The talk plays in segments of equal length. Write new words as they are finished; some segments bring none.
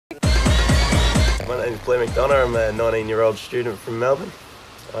My name's Blair. I'm a 19-year-old student from Melbourne.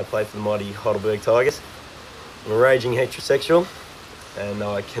 I play for the mighty Heidelberg Tigers. I'm a raging heterosexual, and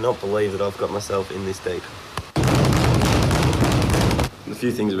I cannot believe that I've got myself in this deep. A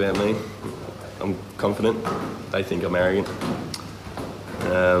few things about me. I'm confident. They think I'm arrogant.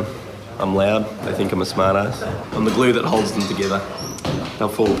 I'm loud. They think I'm a smartass. I'm the glue that holds them together. They'll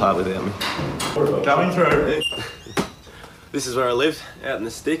fall apart without me. Coming through. This is where I lived, out in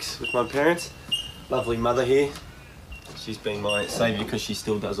the sticks with my parents. Lovely mother here. She's been my saviour because she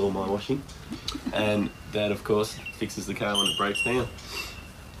still does all my washing. And Dad, of course, fixes the car when it breaks down.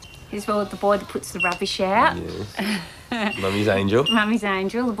 He's the boy that puts the rubbish out. Yes. Mummy's angel. Mummy's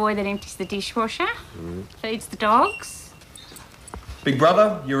angel, the boy that empties the dishwasher, feeds the dogs. Big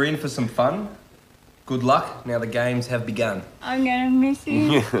brother, you're in for some fun. Good luck, now the games have begun. I'm gonna miss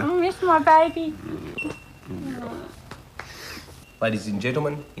him. I miss my baby. Ladies and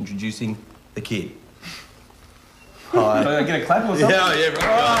gentlemen, introducing the kid. Hi. Get a clap or something? Yeah,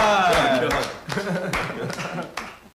 right.